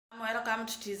welcome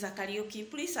to Tiza Karaoke.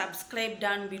 Please subscribe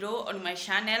down below on my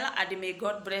channel and may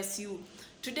God bless you.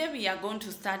 Today we are going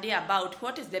to study about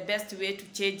what is the best way to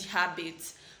change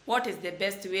habits. What is the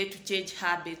best way to change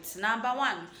habits? Number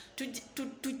one,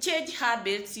 to change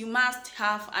habits, you must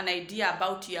have an idea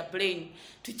about your brain.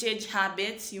 To change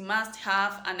habits, you must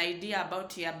have an idea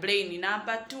about your brain.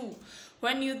 Number two,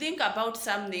 when you think about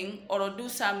something or do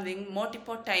something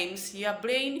multiple times, your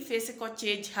brain physical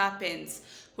change happens.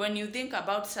 When you think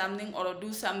about something or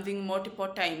do something multiple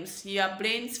times, your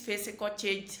brain's physical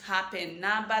change happens.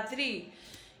 Number three,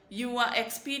 your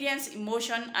experience,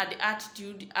 emotion, and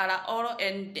attitude are all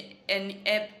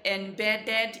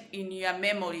embedded in your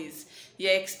memories.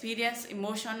 Your experience,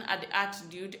 emotion, and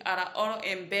attitude are all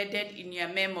embedded in your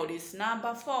memories.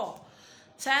 Number four,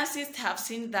 scientists have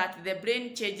seen that the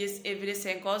brain changes every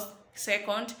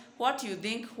second. What you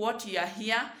think, what you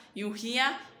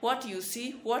hear, what you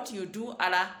see, what you do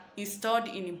are installed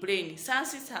in the brain.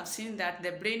 Scientists have seen that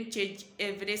the brain changes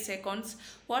every second.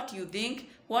 What you think,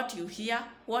 what you hear,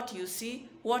 what you see,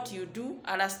 what you do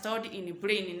are stored in the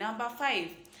brain. Number five,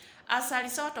 as a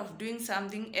result of doing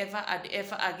something ever and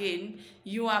ever again,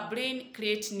 your brain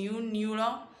creates new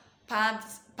neural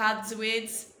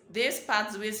pathways. These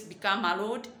pathways become a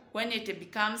road when it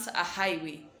becomes a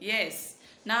highway. Yes.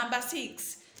 Number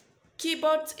six,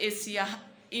 keyboard is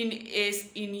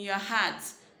in your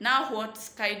hands. Now what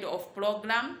kind of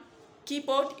program?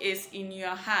 Keyboard is in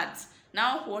your hands.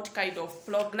 Now what kind of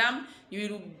program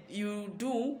you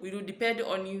do will depend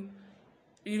on you.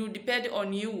 It will depend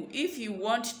on you. If you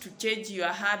want to change your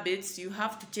habits, you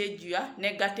have to change your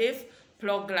negative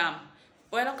program.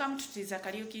 Welcome to Tiza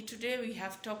Karaoke. Today we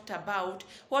have talked about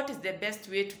what is the best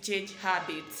way to change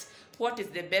habits. What is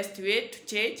the best way to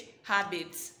change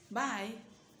habits? Bye.